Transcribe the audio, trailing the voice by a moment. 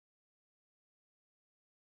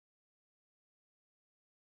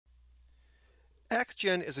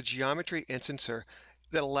XGen is a geometry instancer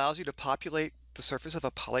that allows you to populate the surface of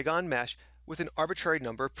a polygon mesh with an arbitrary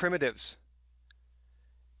number of primitives.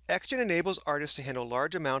 XGen enables artists to handle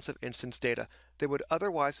large amounts of instance data that would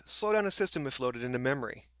otherwise slow down a system if loaded into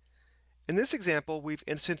memory. In this example, we've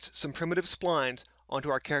instanced some primitive splines onto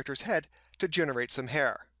our character's head to generate some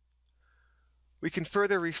hair. We can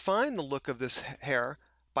further refine the look of this hair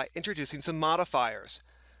by introducing some modifiers.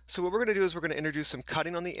 So what we're going to do is we're going to introduce some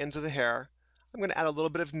cutting on the ends of the hair. I'm going to add a little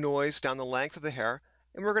bit of noise down the length of the hair,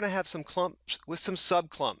 and we're going to have some clumps with some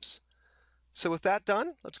subclumps. So with that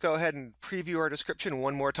done, let's go ahead and preview our description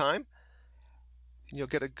one more time. And you'll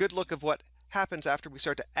get a good look of what happens after we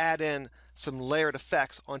start to add in some layered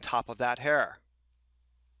effects on top of that hair.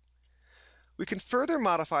 We can further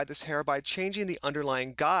modify this hair by changing the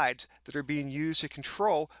underlying guides that are being used to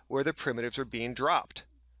control where the primitives are being dropped.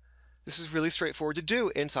 This is really straightforward to do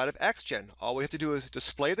inside of XGen. All we have to do is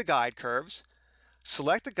display the guide curves,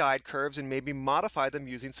 select the guide curves, and maybe modify them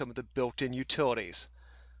using some of the built-in utilities.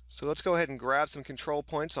 So let's go ahead and grab some control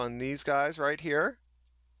points on these guys right here.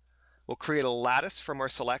 We'll create a lattice from our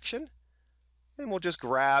selection, and we'll just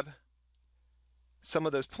grab some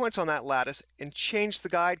of those points on that lattice and change the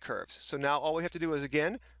guide curves. So now all we have to do is,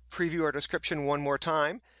 again, preview our description one more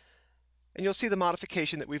time, and you'll see the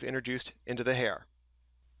modification that we've introduced into the hair.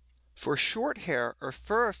 For short hair or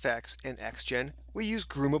fur effects in XGen, we use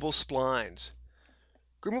groomable splines.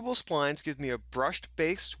 Groomable splines give me a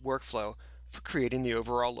brushed-based workflow for creating the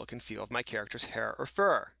overall look and feel of my character's hair or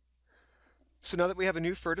fur. So now that we have a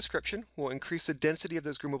new fur description, we'll increase the density of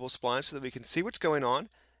those groomable splines so that we can see what's going on,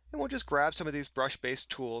 and we'll just grab some of these brush-based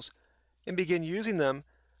tools and begin using them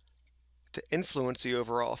to influence the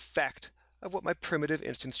overall effect of what my primitive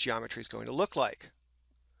instance geometry is going to look like.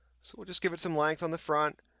 So we'll just give it some length on the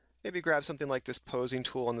front, maybe grab something like this posing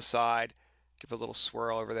tool on the side, give a little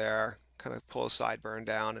swirl over there, kind of pull a sideburn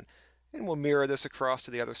down, and we'll mirror this across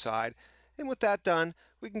to the other side. And with that done,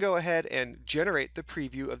 we can go ahead and generate the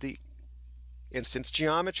preview of the instance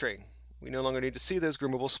geometry. We no longer need to see those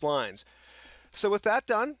groomable splines. So with that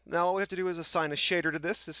done, now all we have to do is assign a shader to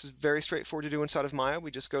this. This is very straightforward to do inside of Maya.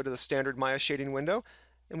 We just go to the standard Maya shading window,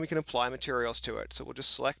 and we can apply materials to it. So we'll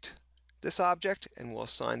just select this object, and we'll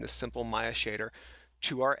assign this simple Maya shader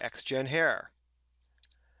to our XGen hair.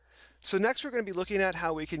 So next we're going to be looking at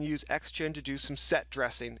how we can use XGen to do some set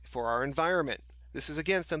dressing for our environment. This is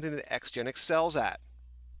again something that XGen excels at.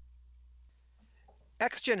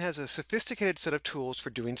 XGen has a sophisticated set of tools for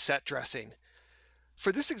doing set dressing.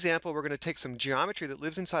 For this example, we're going to take some geometry that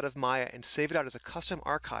lives inside of Maya and save it out as a custom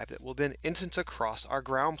archive that will then instance across our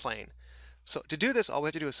ground plane. So to do this, all we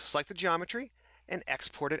have to do is select the geometry and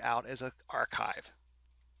export it out as an archive.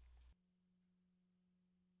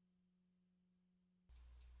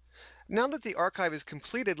 Now that the archive is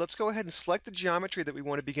completed, let's go ahead and select the geometry that we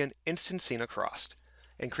want to begin instancing across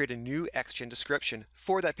and create a new XGen description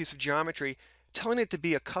for that piece of geometry, telling it to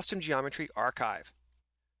be a custom geometry archive.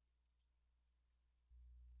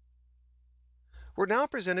 We're now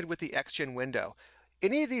presented with the XGen window.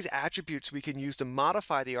 Any of these attributes we can use to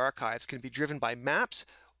modify the archives can be driven by maps,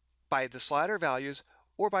 by the slider values,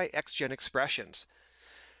 or by XGen expressions.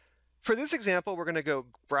 For this example, we're going to go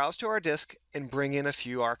browse to our disk and bring in a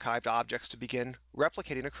few archived objects to begin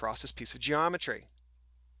replicating across this piece of geometry.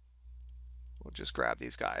 We'll just grab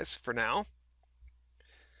these guys for now.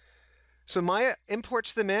 So Maya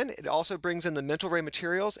imports them in. It also brings in the mental ray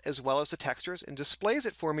materials as well as the textures and displays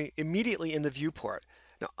it for me immediately in the viewport.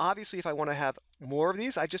 Now obviously if I want to have more of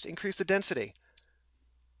these, I just increase the density.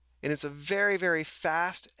 And it's a very, very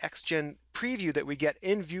fast XGen preview that we get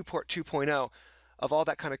in viewport 2.0 of all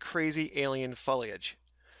that kind of crazy alien foliage.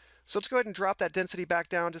 So let's go ahead and drop that density back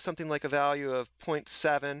down to something like a value of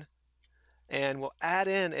 0.7, and we'll add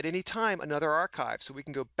in at any time another archive so we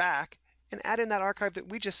can go back and add in that archive that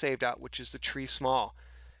we just saved out, which is the tree small.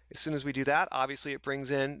 As soon as we do that, obviously it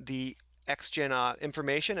brings in the XGen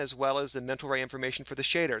information as well as the mental ray information for the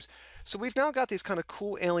shaders. So we've now got these kind of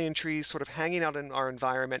cool alien trees sort of hanging out in our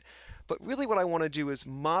environment, but really what I want to do is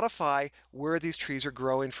modify where these trees are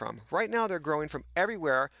growing from. Right now they're growing from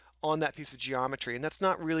everywhere on that piece of geometry, and that's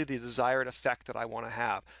not really the desired effect that I want to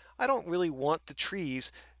have. I don't really want the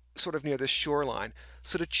trees sort of near this shoreline.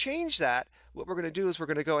 So to change that, what we're going to do is we're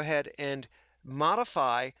going to go ahead and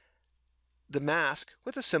modify the mask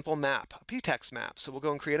with a simple map, a p-text map. So we'll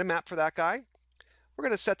go and create a map for that guy. We're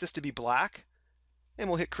going to set this to be black, and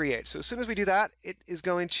we'll hit create. So as soon as we do that, it is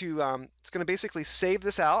going to it's going to basically save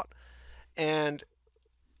this out and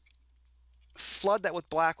flood that with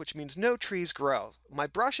black, which means no trees grow. My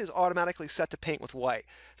brush is automatically set to paint with white,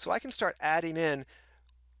 so I can start adding in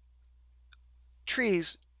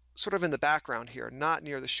trees sort of in the background here, not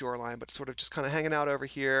near the shoreline, but sort of just kind of hanging out over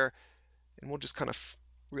here. And we'll just kind of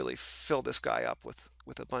really fill this guy up with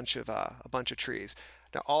a bunch of trees.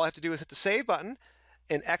 Now all I have to do is hit the save button,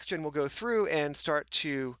 and XGen will go through and start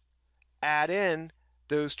to add in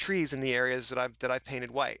those trees in the areas that I've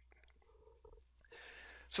painted white.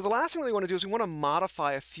 So the last thing we want to do is we want to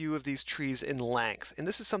modify a few of these trees in length. And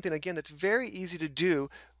this is something, again, that's very easy to do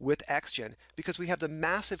with XGen because we have the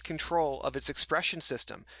massive control of its expression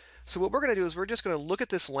system. So what we're going to do is we're just going to look at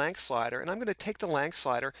this length slider, and I'm going to take the length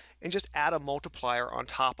slider and just add a multiplier on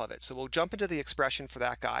top of it. So we'll jump into the expression for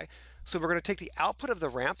that guy. So we're going to take the output of the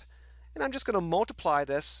ramp, and I'm just going to multiply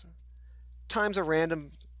this times a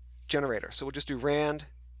random generator. So we'll just do rand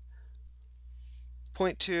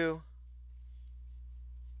 0.2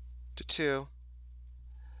 to 2,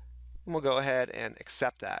 and we'll go ahead and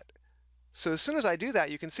accept that. So as soon as I do that,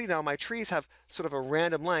 you can see now my trees have sort of a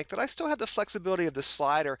random length that I still have the flexibility of the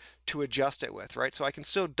slider to adjust it with, right? So I can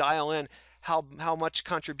still dial in how much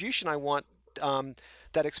contribution I want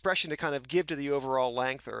that expression to kind of give to the overall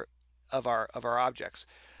length of our objects.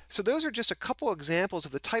 So those are just a couple examples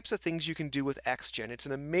of the types of things you can do with XGen. It's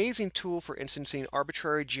an amazing tool for instancing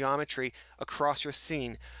arbitrary geometry across your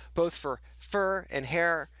scene, both for fur and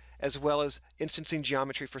hair, as well as instancing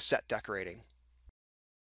geometry for set decorating.